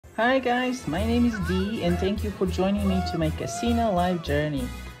Hi guys, my name is Dee and thank you for joining me to my casino life journey.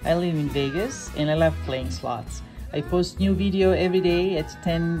 I live in Vegas and I love playing slots. I post new video every day at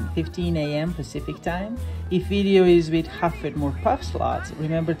 10:15 a.m. Pacific time. If video is with Huff and more Puff slots,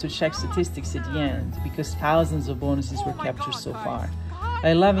 remember to check statistics at the end because thousands of bonuses were captured so far.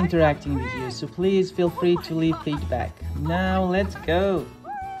 I love interacting with you, so please feel free to leave feedback. Now let's go!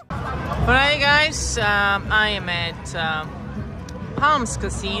 Alright guys, I am at Palms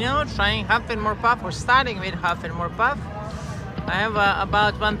Casino trying Huff and more Puff. We're starting with Huff and more Puff. I have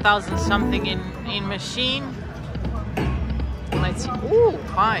about 1,000 something in machine. Let's see. Ooh,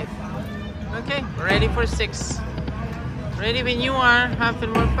 5. Okay, ready for 6. Ready when you are, Huff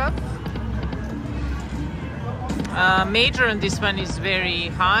and more Puff. Major on this one is very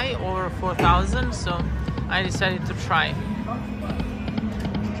high, over 4,000, so I decided to try.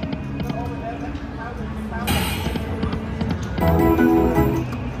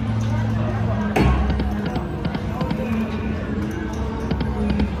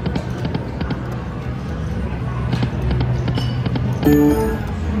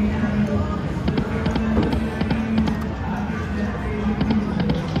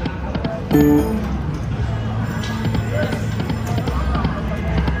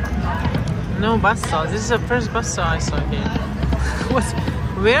 No buzzsaws. This is the first buzzsaw I saw here.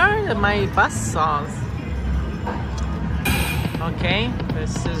 Where are my buzzsaws? Okay,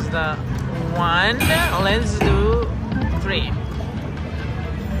 this is the 1. Let's do 3.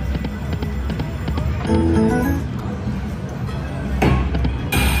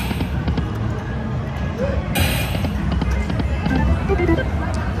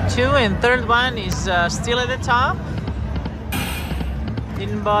 And third one is still at the top.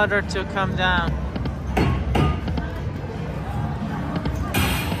 Didn't bother to come down.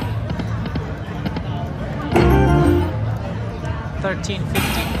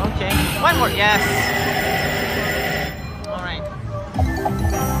 $13.50. Okay, one more. Yes. All right.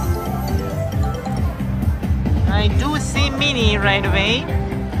 I do see mini right away,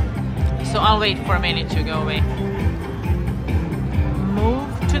 so I'll wait for a minute to go away.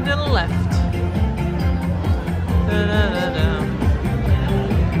 To the left. Da, da, da, da.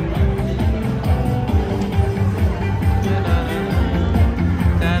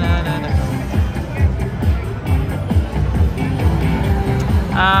 Da, da, da, da.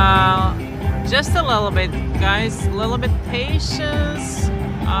 Just a little bit, guys. A little bit patience.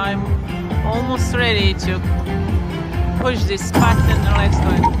 I'm almost ready to push this button. Let's go.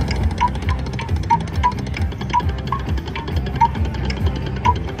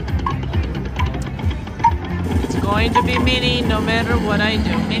 Going to be mini no matter what I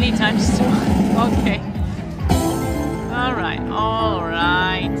do. Many times too. Okay. Alright,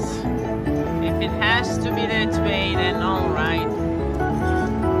 alright. If it has to be that way, then alright.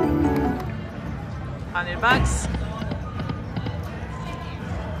 $100.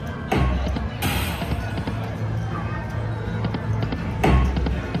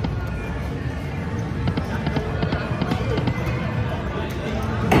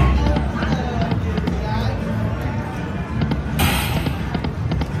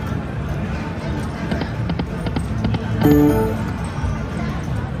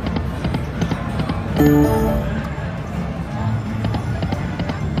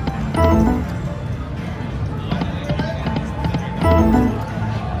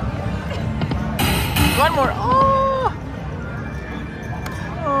 One more. Oh.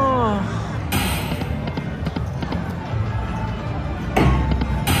 Oh.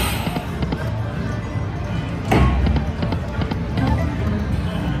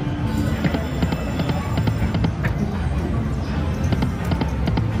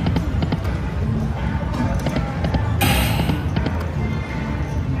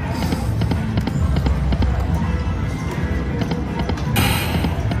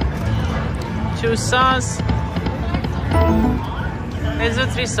 Two sauce. Let's do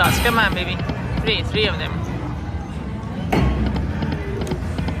 3 sauce. Come on, baby. 3 of them.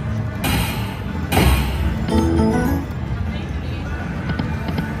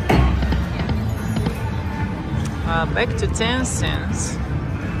 Back to 10 cents.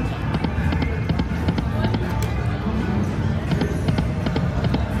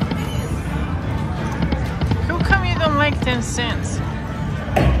 How come you don't like 10 cents?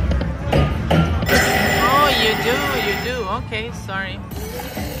 You do. Okay, sorry.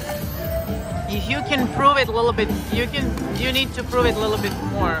 If you can prove it a little bit, you need to prove it a little bit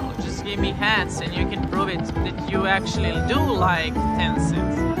more. Just give me hats and you can prove it that you actually do like 10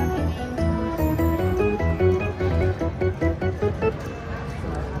 cents.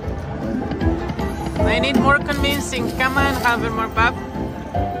 I need more convincing. Come on, have more pop.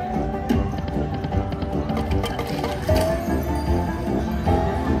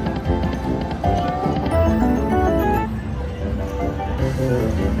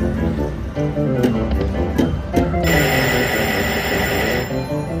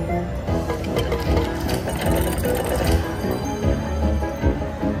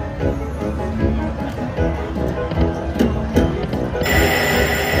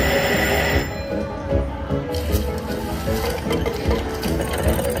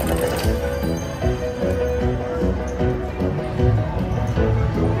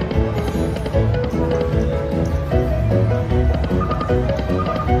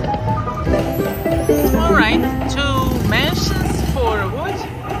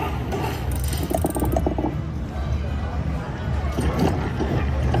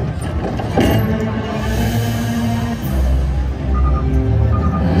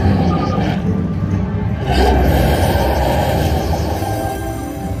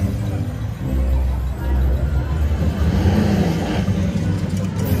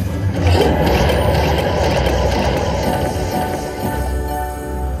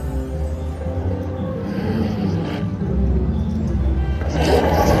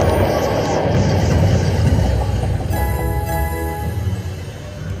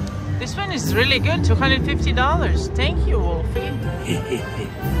 is really good, $250. Thank you, Wolfie.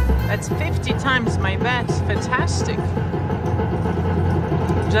 That's 50 times my bet. Fantastic.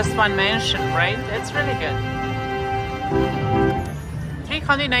 Just one mention, right? That's really good.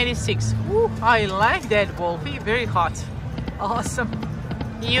 396. Ooh, I like that, Wolfie. Very hot. Awesome.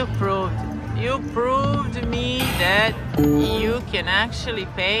 You proved me that you can actually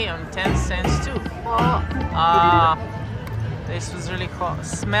pay on 10 cents too. Oh, this was really hot.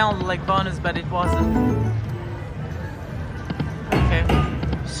 Smelled like bonus, but it wasn't. Okay,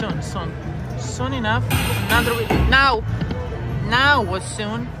 soon enough. Another week. Now was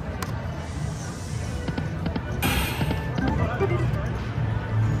soon.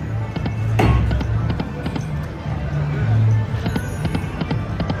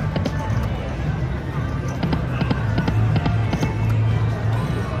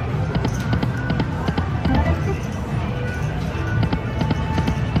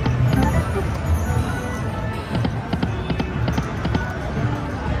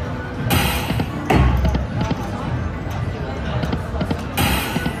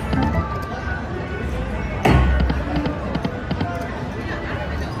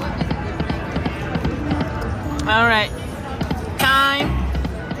 All right,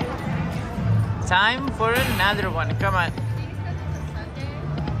 time for another one. Come on.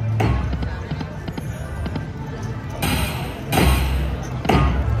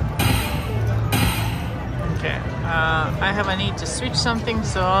 Okay, I have a need to switch something,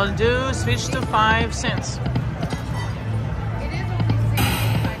 so I'll switch to 5 cents.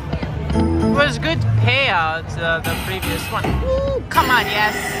 It was good payout, the previous one. Ooh, come on,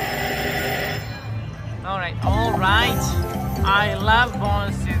 yes. All right. I love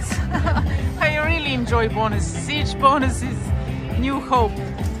bonuses. I really enjoy bonuses. Each bonus is new hope.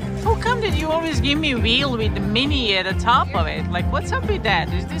 How come that you always give me wheel with the mini at the top of it? Like, what's up with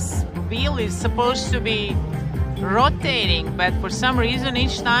that? Is this wheel is supposed to be rotating, but for some reason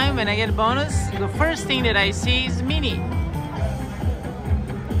each time when I get a bonus, the first thing that I see is mini.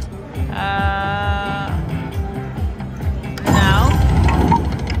 Now.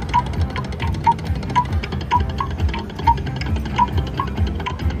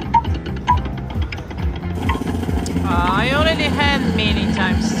 I already had many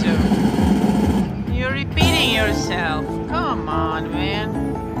times too. You're repeating yourself. Come on, man.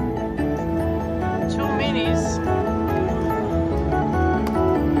 2 minis.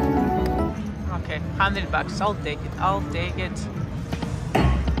 Okay, $100. I'll take it.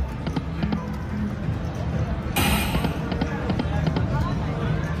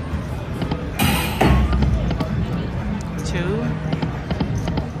 Two.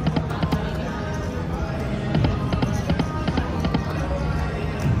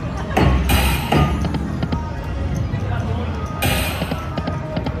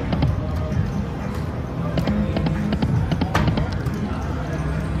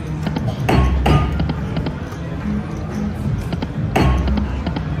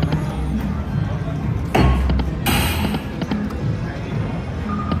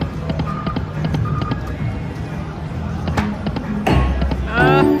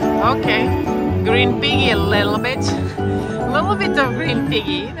 Okay, green piggy a little bit of green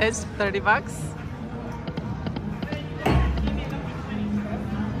piggy. That's $30.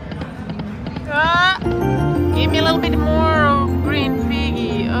 Give me a little bit more of green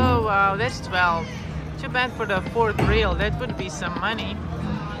piggy. Oh wow, that's 12. Too bad for the fourth reel. That would be some money.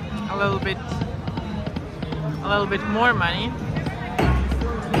 A little bit more money.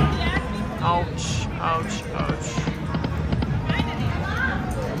 Ouch, ouch, ouch.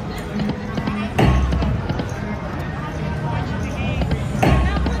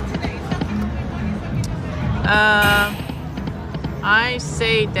 I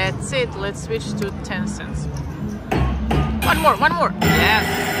say that's it. Let's switch to 10 cents. One more. Yes.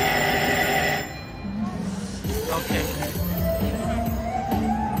 Okay.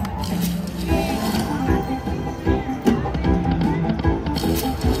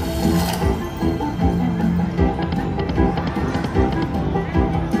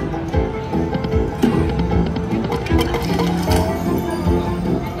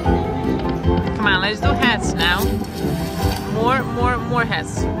 Come on, let's do hats now. More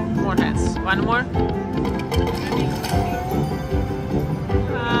hats. One more.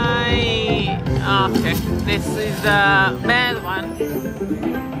 Okay, this is a bad one.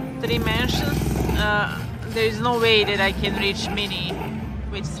 3 mansions. There is no way that I can reach mini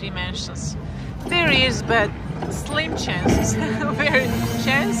with 3 mansions. There is, but slim chances.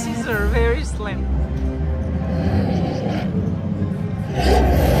 Chances are very slim.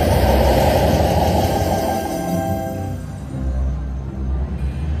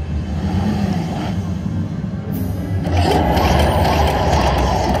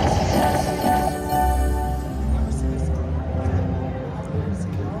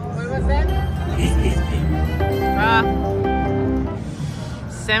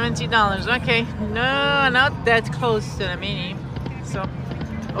 $70. Okay, no, not that close to the Mini. So,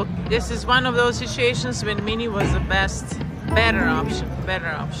 okay, this is one of those situations when Mini was the better option.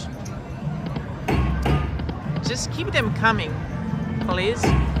 Just keep them coming, please.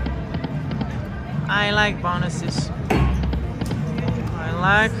 I like bonuses. I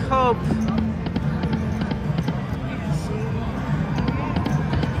like hope.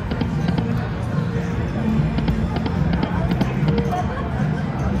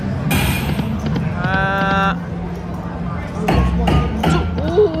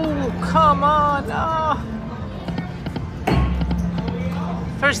 Come on! Oh.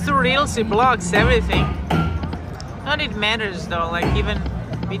 First two reels, it blocks everything. Not it matters though, like even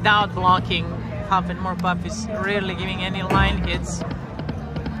without blocking, Huff and More Puff is rarely giving any line hits.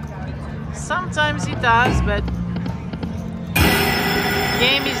 Sometimes it does, but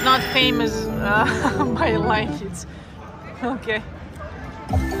game is not famous by line hits. Okay.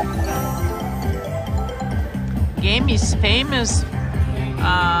 Game is famous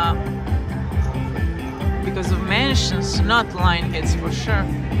because of mentions, not line hits for sure.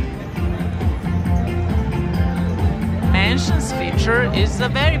 Mentions feature is a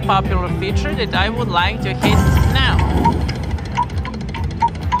very popular feature that I would like to hit now.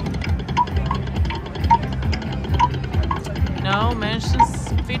 No, mentions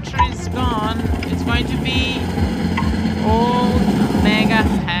feature is gone. It's going to be old mega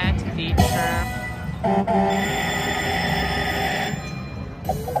hat feature.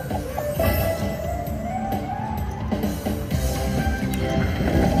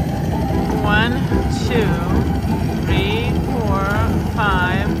 One, 2, 3, 4,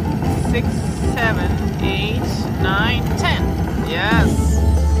 5, 6, 7, 8, 9, 10. Yes.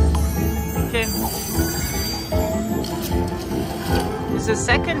 Okay. It's the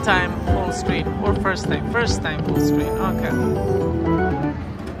second time full screen or first time? First time full screen. Okay.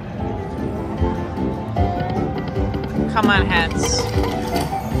 Come on, hats.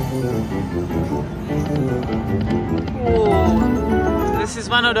 Ooh. This is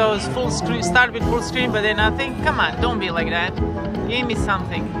one of those full screen, start with full screen, but then nothing. Come on, don't be like that. Give me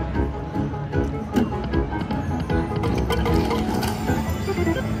something.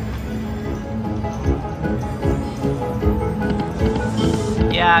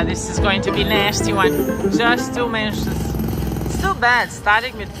 Yeah, this is going to be nasty one. Just 2 mentions. Still bad,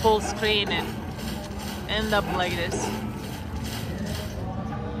 starting with full screen and end up like this.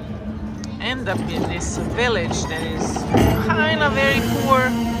 End up in this village that is kind of very poor,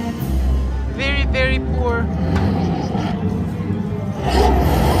 very, very poor.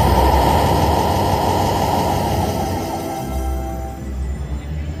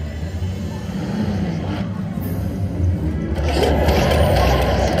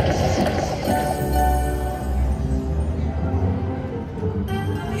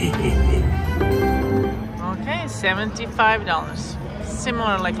 Okay, $75.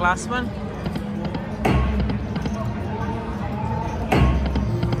 Similar like last one.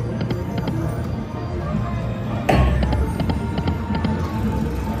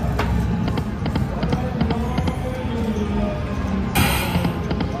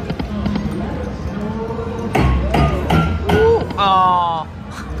 Oh.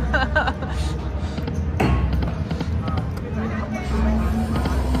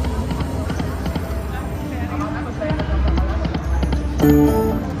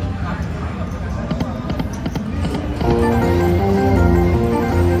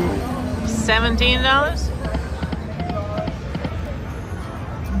 $17?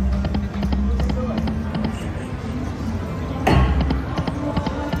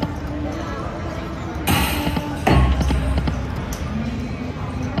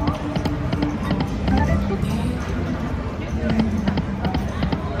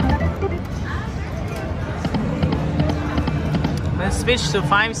 Let's switch to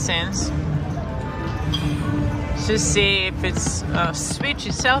 5 cents. To see if its switch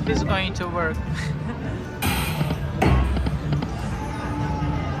itself is going to work.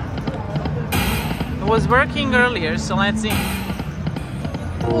 It was working earlier, so let's see.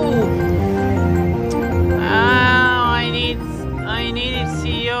 Ooh. Oh, I needed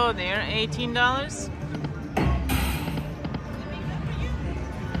CEO there. $18.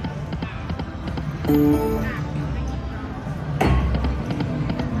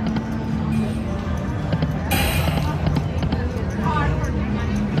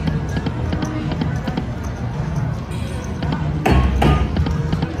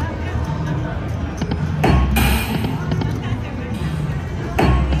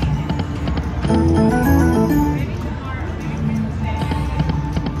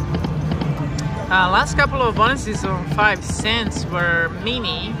 Last couple of bonuses on 5 cents were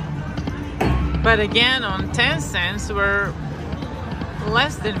mini, but again on 10 cents were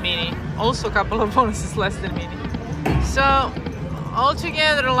less than mini. Also a couple of bonuses less than mini. So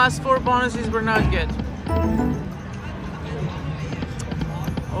altogether the last 4 bonuses were not good.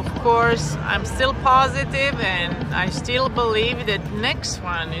 Of course, I'm still positive and I still believe that next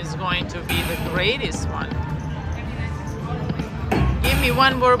one is going to be the greatest one. Give me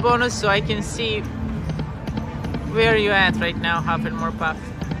one more bonus so I can see where you're at right now, Huff and More Puff.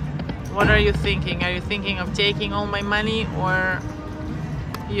 What are you thinking? Are you thinking of taking all my money, or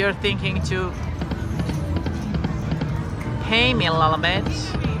you're thinking to pay me a little bit?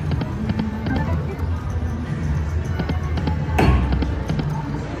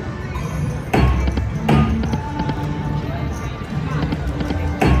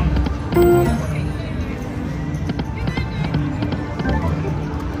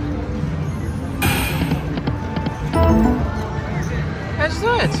 Let's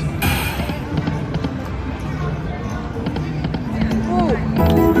do it. Ooh.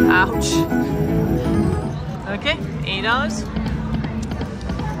 Ouch. Okay, $8.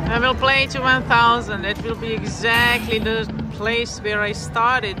 I will play to 1,000. That will be exactly the place where I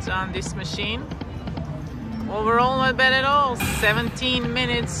started on this machine. Overall, not bad at all. 17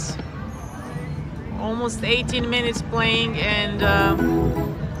 minutes, almost 18 minutes playing, and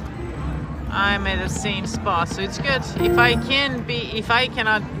I'm at the same spot, so it's good. If I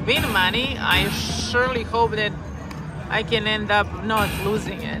cannot win money, I surely hope that I can end up not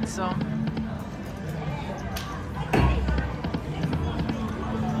losing it. So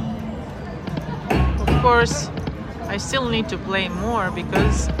of course I still need to play more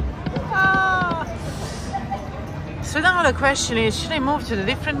because so now the question is, should I move to the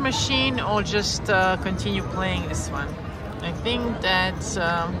different machine or just continue playing this one? I think that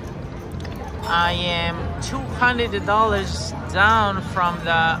I am $200 down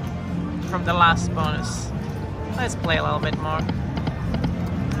from the last bonus. Let's play a little bit more.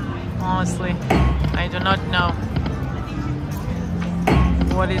 Honestly, I do not know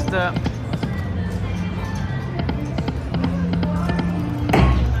what is the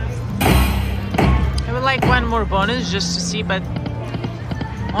I would like one more bonus just to see, but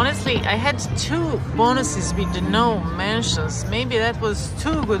honestly, I had 2 bonuses with no mentions. Maybe that was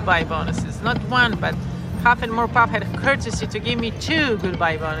 2 goodbye bonuses, not 1, but Huff and More Puff had a courtesy to give me 2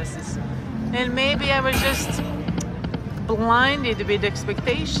 goodbye bonuses. And maybe I was just blinded with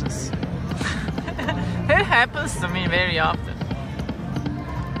expectations. That happens to me very often.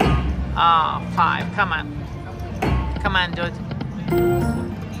 Ah, 5, come on. Come on, dude.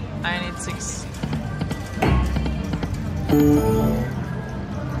 I need 6.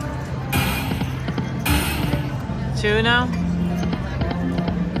 Two now.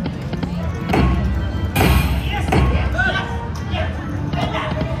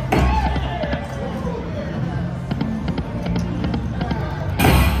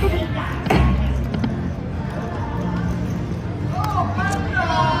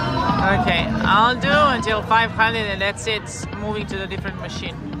 Okay, I'll do until 500 and that's it. Moving to the different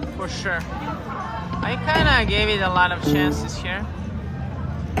machine for sure. I kinda gave it a lot of chances here.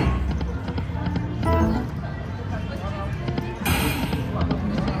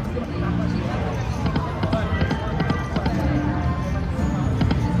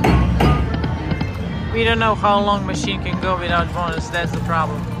 We don't know how long machine can go without bonus, that's the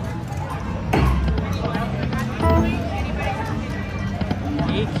problem.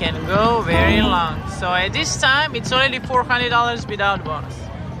 It can go very long. So at this time, it's already $400 without bonus.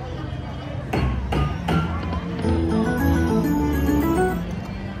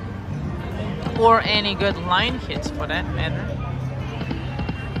 Or any good line hits for that matter.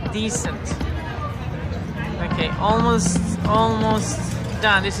 Decent. Okay, almost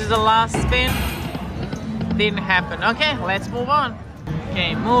done. This is the last spin. Didn't happen. Okay, let's move on.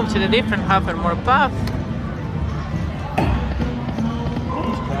 Okay, move to the different Huff and More Puff.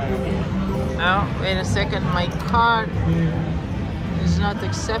 Oh, wait a second, my card is not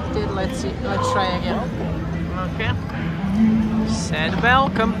accepted. Let's see, let's try again. Okay. Said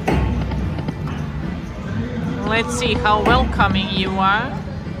welcome. Let's see how welcoming you are,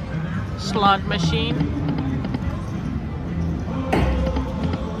 slot machine.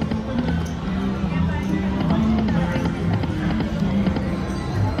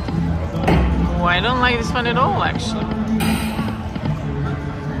 Oh, I don't like this one at all, actually.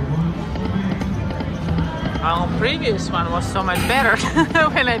 Our previous one was so much better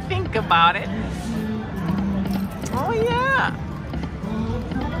when I think about it. Oh yeah.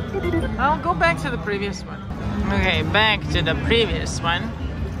 I'll go back to the previous one. Okay, back to the previous one.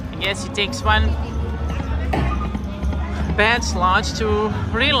 I guess it takes one bad slot to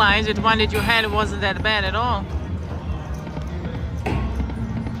realize that one that you had wasn't that bad at all.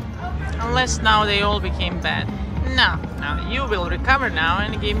 Unless now they all became bad. No, now you will recover now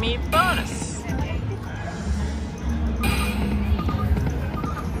and give me bonus.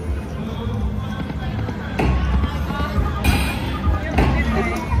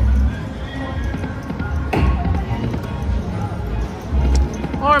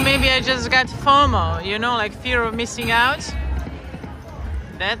 Or maybe I just got FOMO, you know, like fear of missing out.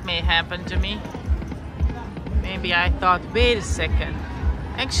 That may happen to me. Maybe I thought, wait a second.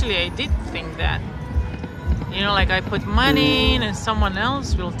 Actually, I did think that. You know, like I put money in and someone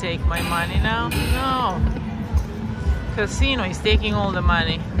else will take my money now. No. Casino is taking all the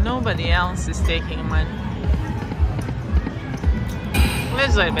money. Nobody else is taking money.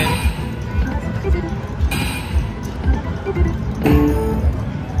 Let's do it, baby.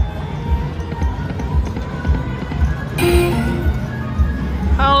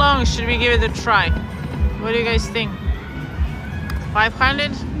 How long should we give it a try? What do you guys think?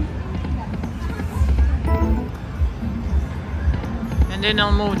 500? And then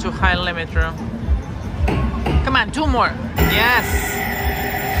I'll move to high limit room. Come on, 2 more. Yes.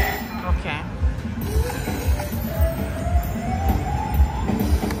 Okay.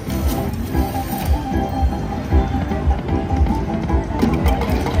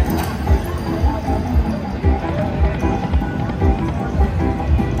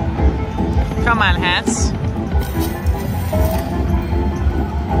 Come on, hats.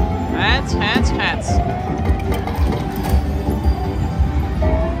 Hats, hats, hats.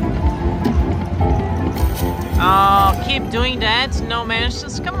 Oh, keep doing that. No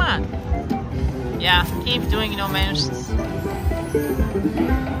mentions. Come on. Yeah, keep doing no mentions.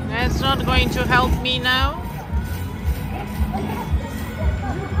 That's not going to help me now.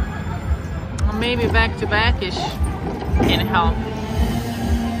 Or maybe back to back-ish can help.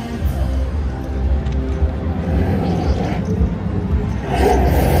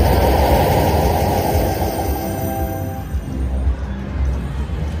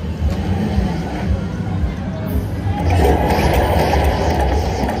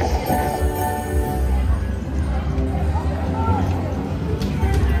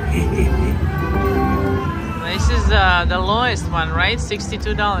 The lowest one, right?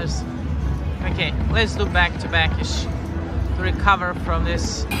 $62. Okay, let's do back-to-back-ish to recover from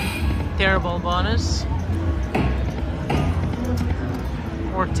this terrible bonus.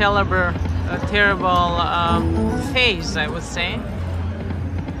 Or terrible phase, I would say.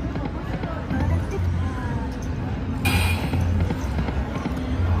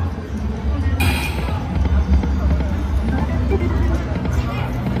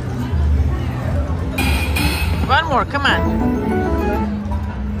 One more, come on.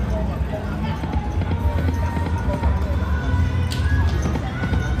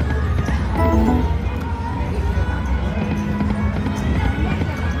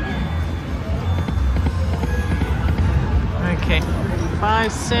 Okay,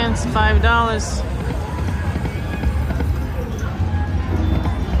 5 cents, $5.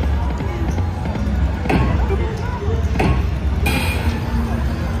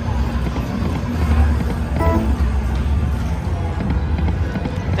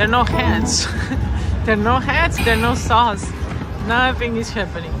 There are no hats. There are no hats, there are no saws. Nothing is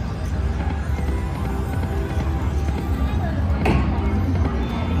happening.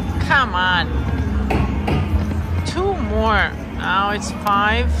 Come on. 2 more. Now it's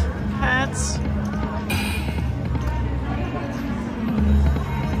 5 hats.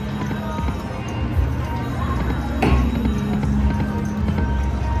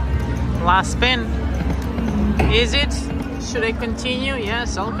 Last spin. Is it? Should I continue?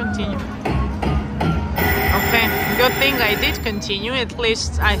 Yes, I'll continue. Okay, good thing I did continue, at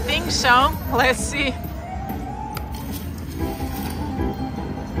least I think so. Let's see.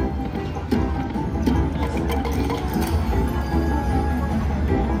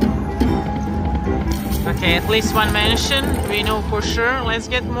 Okay, at least 1 mention, we know for sure. Let's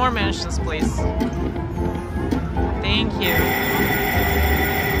get more mentions, please. Thank you.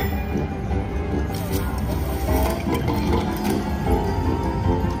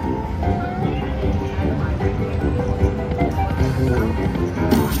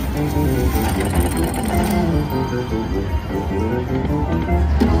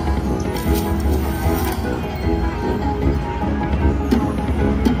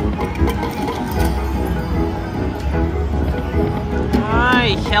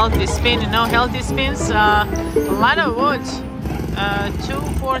 Healthy spin, no healthy spins, a lot of wood, 2,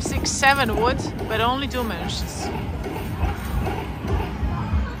 4, 6, 7 wood, but only 2 mentions.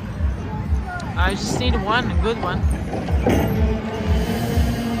 I just need one, a good one.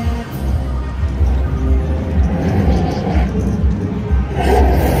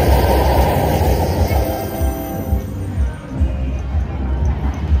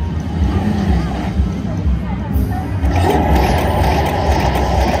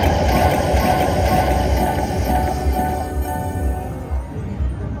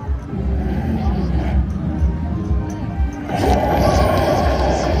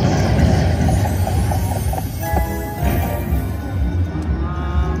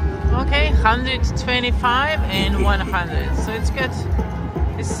 Okay, 125 and 100, so it's good.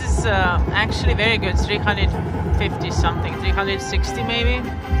 This is actually very good. 350 something, 360 maybe.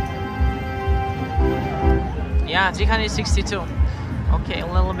 Yeah, 362. Okay, a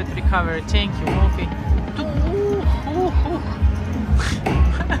little bit recovery. Thank you, Wolfie.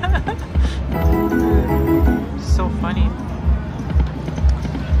 So funny.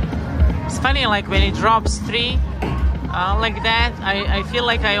 It's funny, like when it drops 3 like that, I feel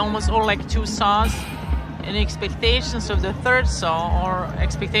like I almost owe like 2 saws. And expectations of the 3rd saw, or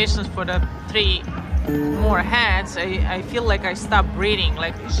expectations for the 3 more heads, I feel like I stop breathing.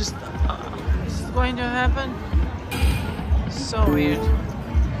 Like it's just, is it going to happen? So weird.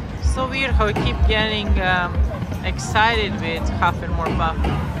 So weird how I keep getting excited with Huff and more Puff.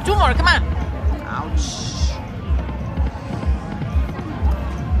 2 more, come on! Ouch.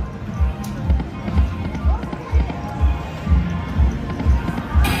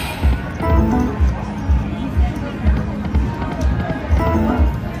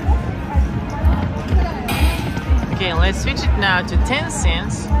 Okay, let's switch it now to 10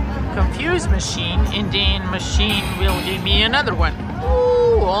 cents. Confuse machine, and then machine will give me another one.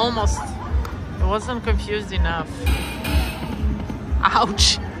 Ooh, almost. It wasn't confused enough.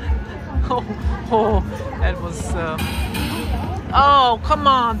 Ouch. Oh, that was... Oh, come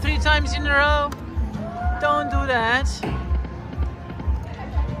on, 3 times in a row. Don't do that.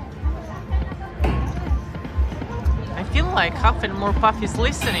 I feel like Huff and more Puff is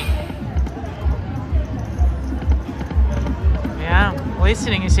listening. Yeah,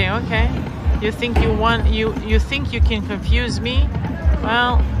 listening and saying, okay, you think you think you can confuse me?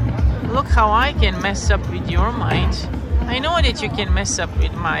 Well, look how I can mess up with your mind. I know that you can mess up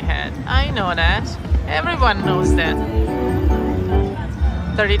with my head. I know that. Everyone knows that.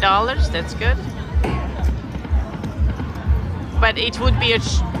 $30, that's good. But it would be a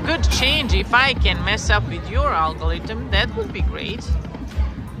good change if I can mess up with your algorithm. That would be great.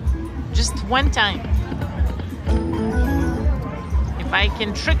 Just one time. If I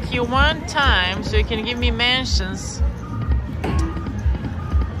can trick you one time so you can give me mentions,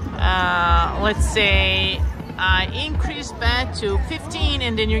 let's say I increase that to 15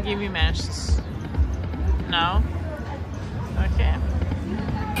 and then you give me mentions. No? Okay.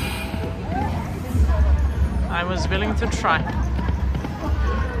 I was willing to try.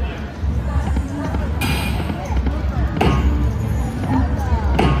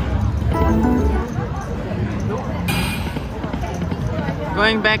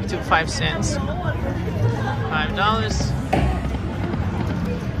 Going back to 5 cents. $5.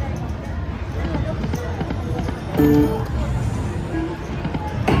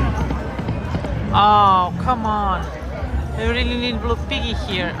 Oh, come on. I really need Blue Piggy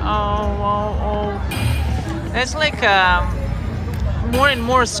here. Oh. That's like more and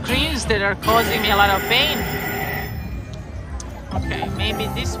more screens that are causing me a lot of pain. Okay, maybe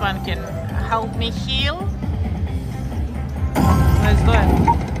this one can help me heal. Let's do it.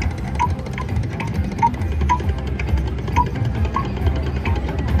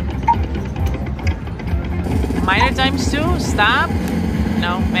 Minor times 2, stop.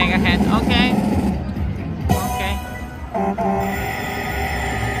 No, mega head, okay.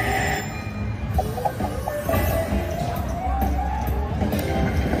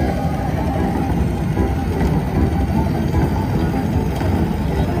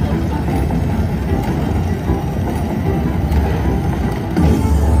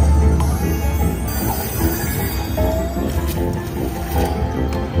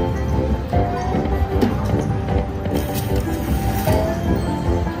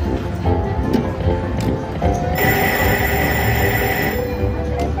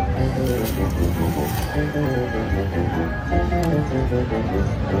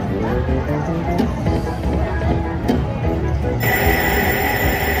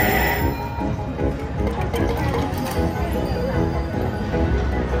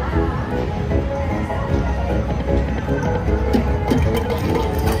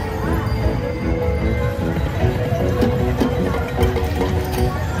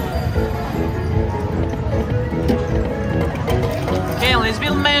 Let's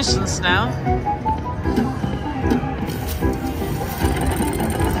build mansions now.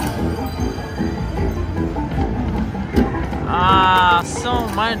 Ah, so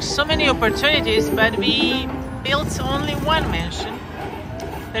much, so many opportunities, but we built only one mansion.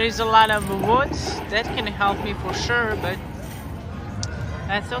 There is a lot of wood that can help me for sure, but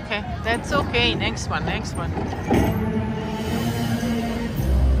that's okay. That's okay. Next one, next one.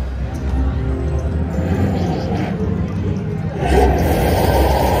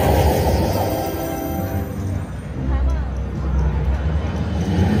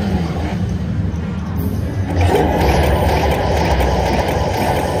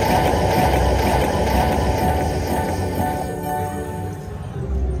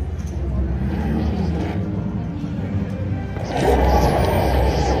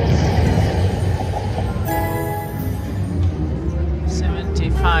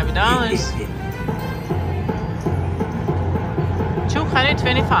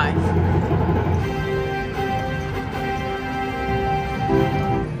 $225.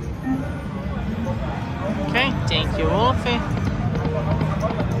 Okay, thank you, Wolfie.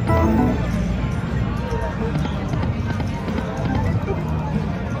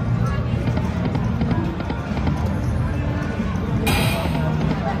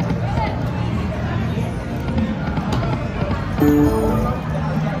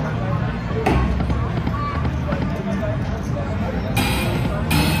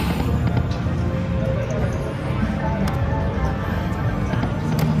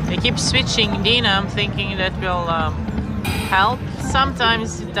 Keep switching Dina. I'm thinking that will help.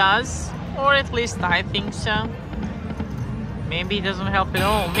 Sometimes it does, or at least I think so. Maybe it doesn't help at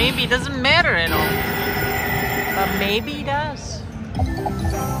all. Maybe it doesn't matter at all. But maybe it does.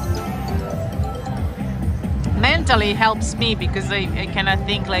 Mentally it helps me because I cannot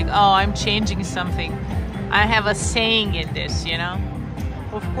think like, oh, I'm changing something. I have a saying in this, you know.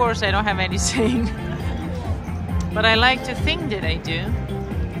 Of course I don't have any saying. But I like to think that I do.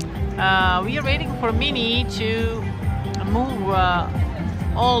 We are waiting for Minnie to move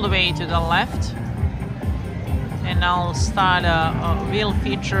all the way to the left, and I'll start a wheel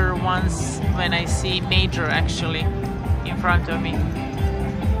feature once when I see Major actually in front of me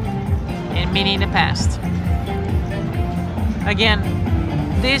and Minnie in the past. Again,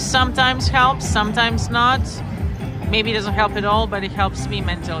 this sometimes helps, sometimes not. Maybe it doesn't help at all, but it helps me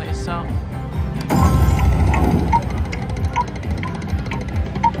mentally, so.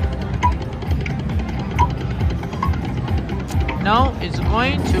 No, it's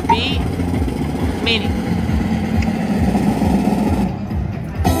going to be Minnie.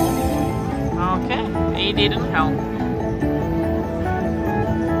 Okay, it didn't help.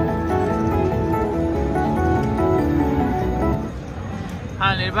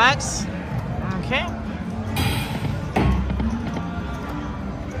 $100. Okay.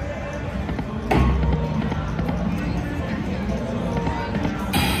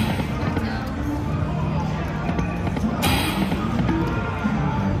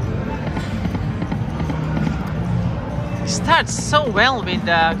 Starts so well with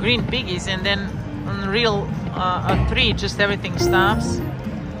green piggies, and then on real 3 just everything stops.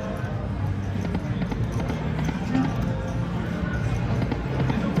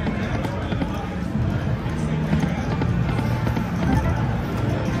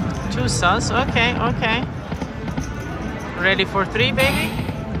 Two sauce, okay, okay. Ready for 3, baby?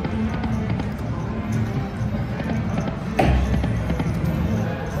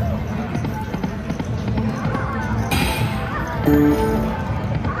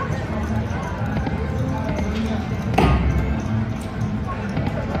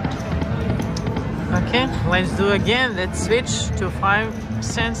 Okay, let's do again. Let's switch to 5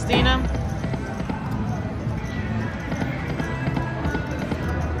 cents, Dina.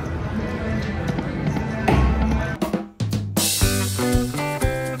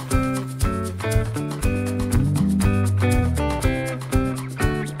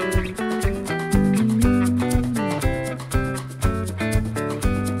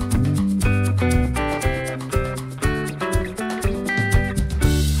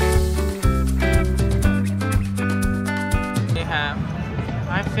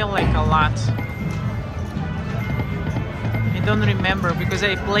 I feel like a lot. I don't remember because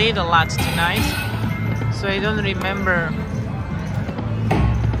I played a lot tonight, so I don't remember.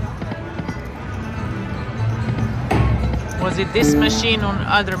 Was it this machine or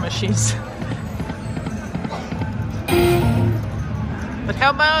other machines? But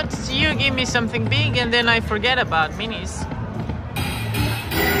how about you give me something big and then I forget about minis?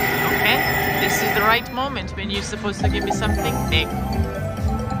 Okay, this is the right moment when you're supposed to give me something big.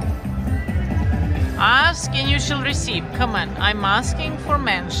 Ask and you shall receive. Come on, I'm asking for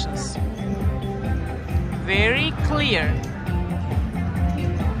mansions. Very clear.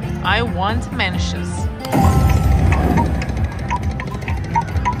 I want mansions.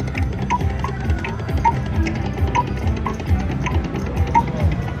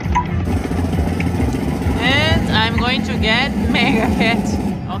 And I'm going to get mega hit.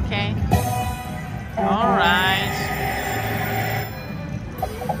 Okay. All right.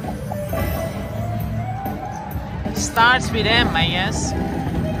 Starts with M, I guess.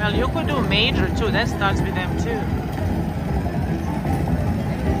 Well, you could do major too. That starts with M too.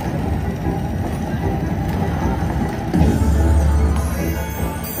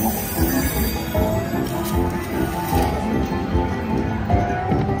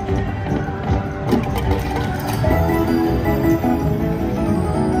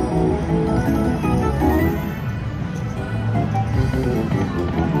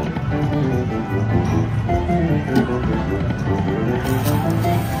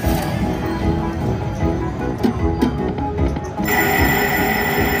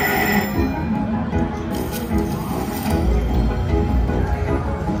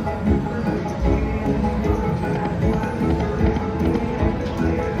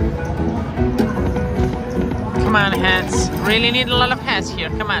 Come on, hats. Really need a lot of hats here.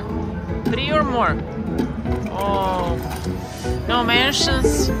 Come on. 3 or more. Oh. No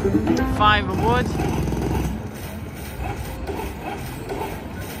mansions. 5 wood.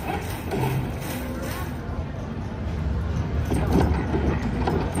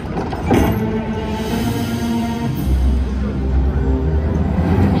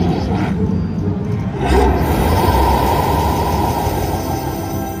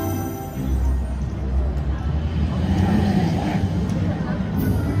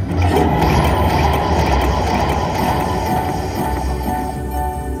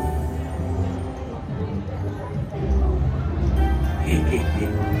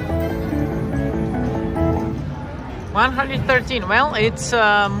 $113. Well, it's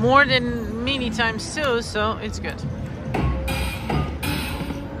more than mini times 2, so it's good.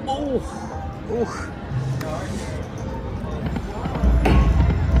 Oh,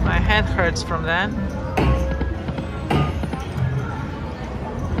 my head hurts from that.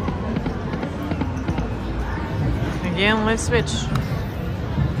 Again, let's switch.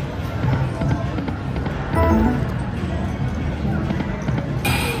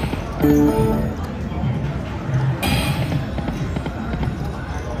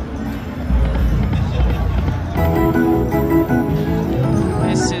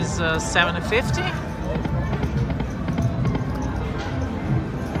 This is 750.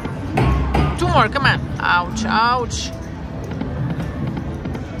 2 more, come on. Ouch, ouch.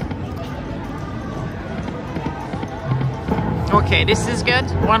 Okay, this is good.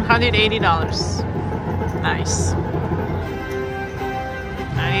 $180. Nice.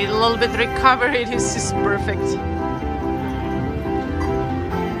 I need a little bit recovery. This is perfect.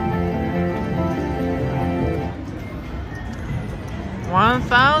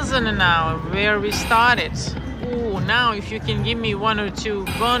 $1,000 now, where we started. Ooh, now if you can give me 1 or 2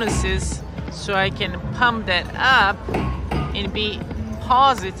 bonuses so I can pump that up and be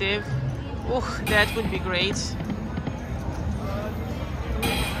positive. Ooh, that would be great.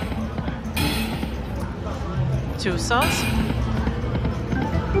 Two sauce.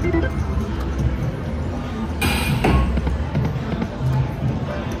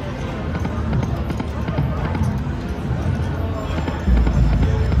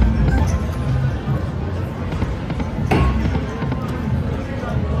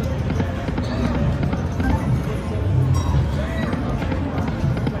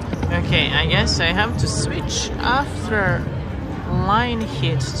 Okay, I guess I have to switch after line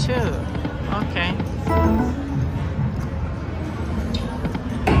hit too. Okay.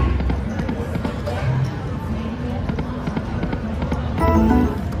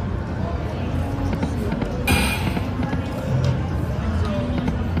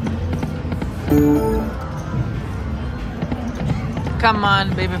 Come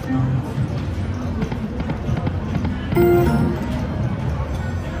on, baby.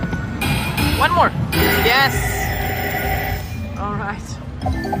 One more. Yes. All right.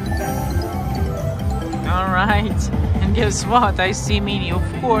 All right. And guess what? I see mini. Of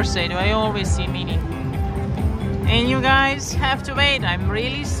course I do. I always see mini. And you guys have to wait. I'm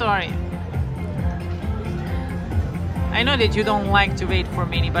really sorry. I know that you don't like to wait for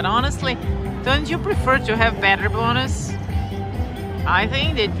mini, but honestly, don't you prefer to have better bonus? I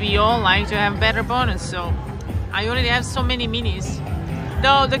think that we all like to have better bonus, so I already have so many minis.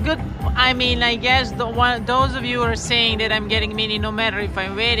 Though the good, I mean, I guess those of you who are saying that I'm getting mini no matter if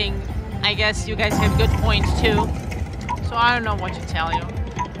I'm waiting, I guess you guys have good points too. So I don't know what to tell you.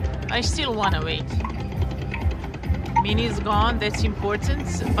 I still wanna wait. Mini is gone, that's important.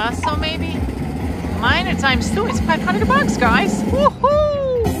 Basso maybe? Minor times 2 is 500 bucks, guys.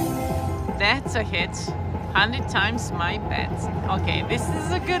 Woohoo! That's a hit. 100 times my bet. Okay, this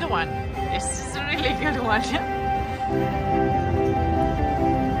is a good one. This is a really good one.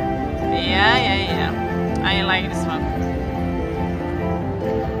 Yeah. I like this one.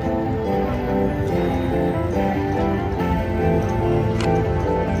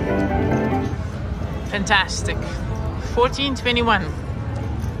 Fantastic. 1421.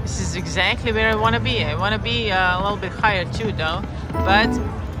 This is exactly where I want to be. I want to be a little bit higher too though, but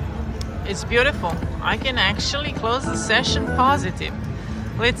it's beautiful. I can actually close the session positive.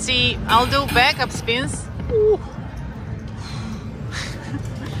 Let's see, I'll do backup spins. Ooh.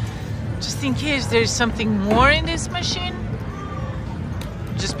 Just in case there's something more in this machine.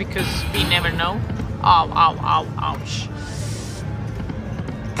 Just because we never know. Ouch.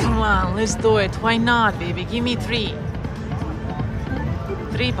 Come on, let's do it. Why not, baby? Give me 3.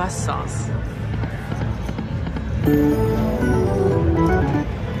 3 passos.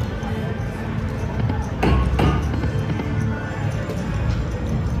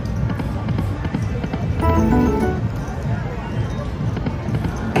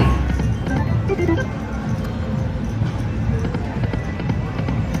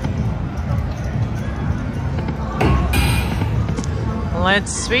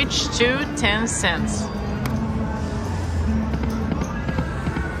 Let's switch to 10 cents.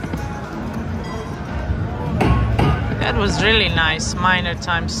 That was really nice. Minor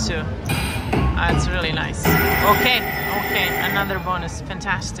times 2. That's really nice. Okay, another bonus.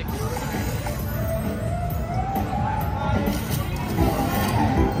 Fantastic.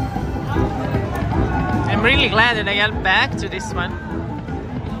 I'm really glad that I got back to this one.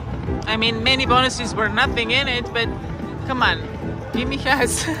 I mean, many bonuses were nothing in it, but come on, give me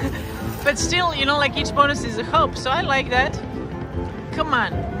hats. But still, you know, like each bonus is a hope, so I like that. Come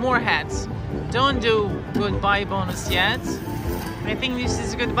on, more hats. Don't do goodbye bonus yet. I think this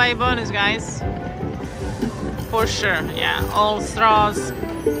is a goodbye bonus, guys. For sure, yeah, all straws.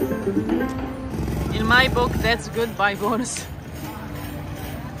 In my book, that's goodbye bonus.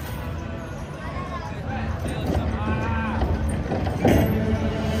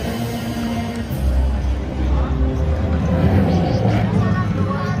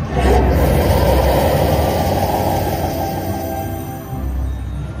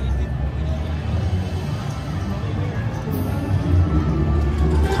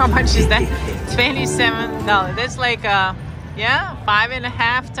 How much is that? $27. That's like yeah,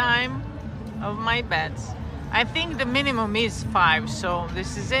 5.5 times of my bets. I think the minimum is 5, so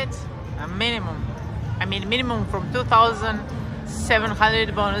this is it. A minimum. I mean, minimum from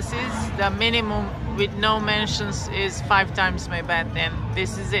 2,700 bonuses. The minimum with no mentions is 5 times my bet, and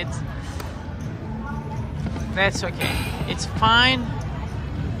this is it. That's okay. It's fine.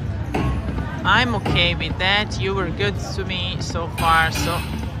 I'm okay with that. You were good to me so far, so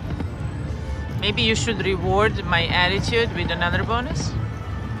maybe you should reward my attitude with another bonus.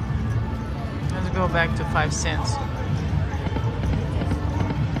 Let's go back to 5 cents.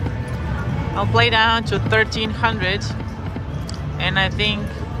 I'll play down to 1,300, and I think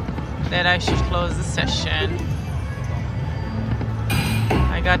that I should close the session.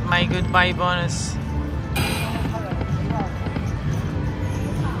 I got my goodbye bonus.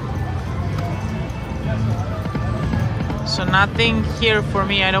 So nothing here for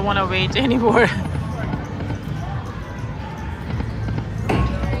me. I don't want to wait anymore.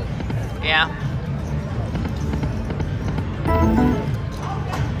 Yeah.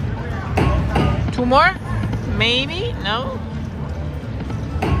 Two more? Maybe? No?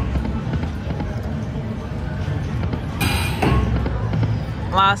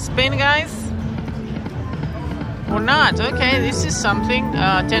 Last spin, guys? Or not? Okay, this is something.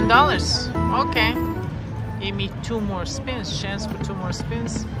 $10. Okay. Give me 2 more spins. Chance for 2 more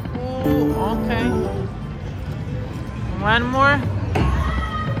spins. Ooh, okay. 1 more.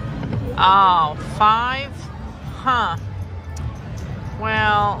 Oh, 5. Huh.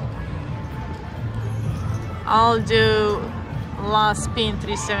 Well, I'll do last spin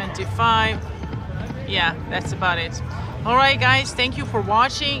 375. Yeah, that's about it. All right, guys. Thank you for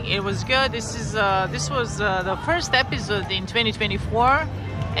watching. It was good. This was the first episode in 2024,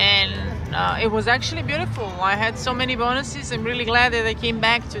 and it was actually beautiful. I had so many bonuses. I'm really glad that I came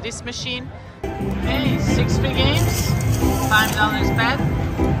back to this machine. Hey, 6 free games, $5 bet.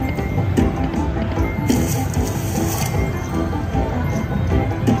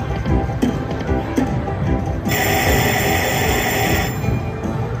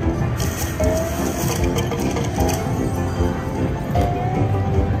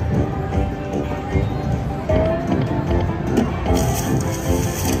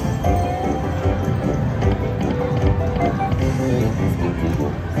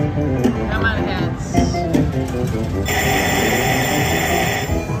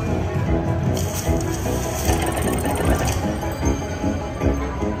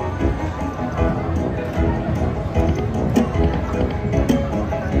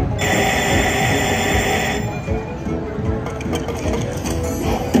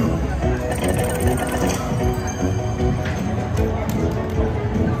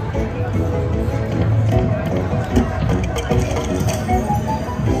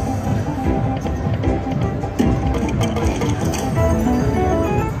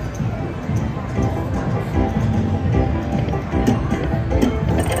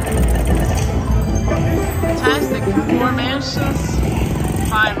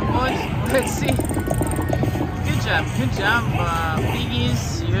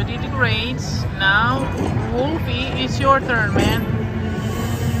 great. Now, Wolfie, it's your turn, man.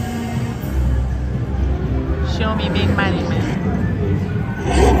 Show me big money, man.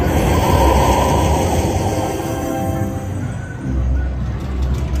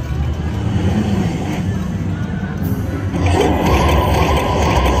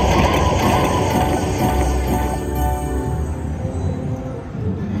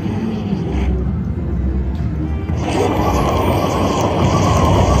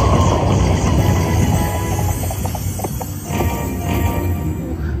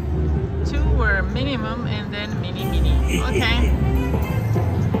 Minimum and then mini. Okay.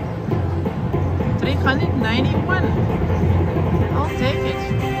 391. I'll take it.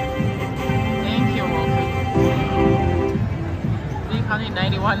 Thank you, Wolfie.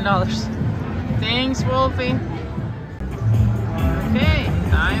 $391. Thanks, Wolfie. Okay,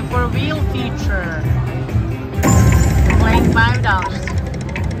 time for wheel feature. Playing $5.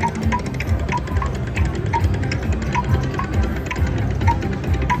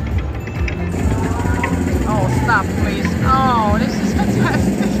 Stop, please. Oh, this is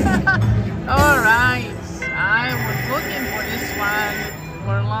fantastic. Alright, I was looking for this one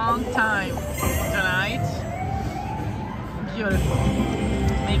for a long time tonight. Beautiful.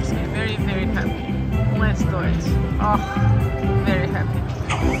 Makes me very, very happy. Let's do it. Oh, very happy.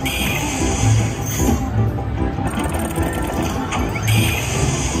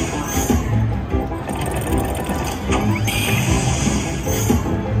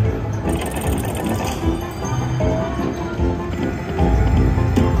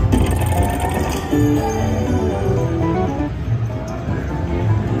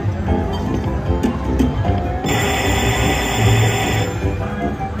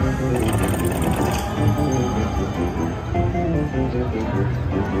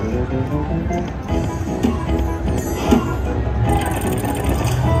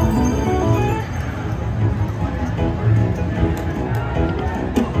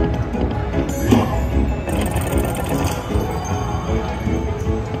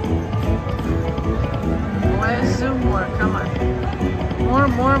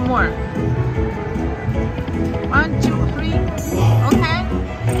 More. 1, 2, 3. Okay.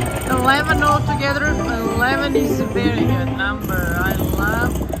 11 altogether. 11 is a very good number. I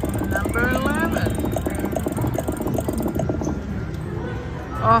love number 11.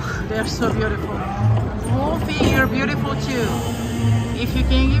 Oh, they're so beautiful. Wolfie, you're beautiful too. If you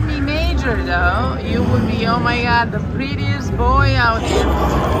can give me major though, you would be, oh my god, the prettiest boy out there.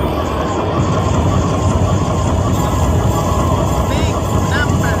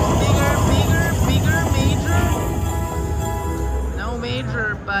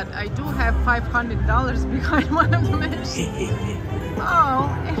 But I do have $500 behind one of the machines. Oh,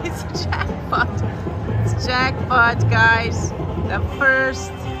 and it's a jackpot. It's jackpot, guys. The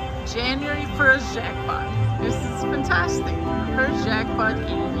January 1st jackpot. This is fantastic. First jackpot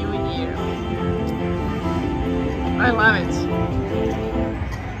in a new year. I love it.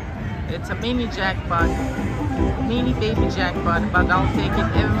 It's a mini jackpot. Mini baby jackpot, but I'll take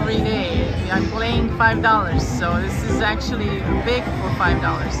it every day. I'm playing $5, so this is actually big for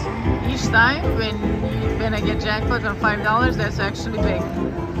 $5. Each time when I get jackpot on $5, that's actually big.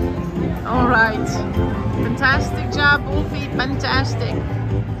 All right, fantastic job, Wolfie, fantastic.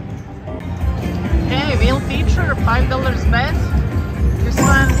 Okay, wheel feature, $5 bet. This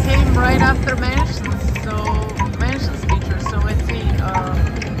one came right after mentioned, so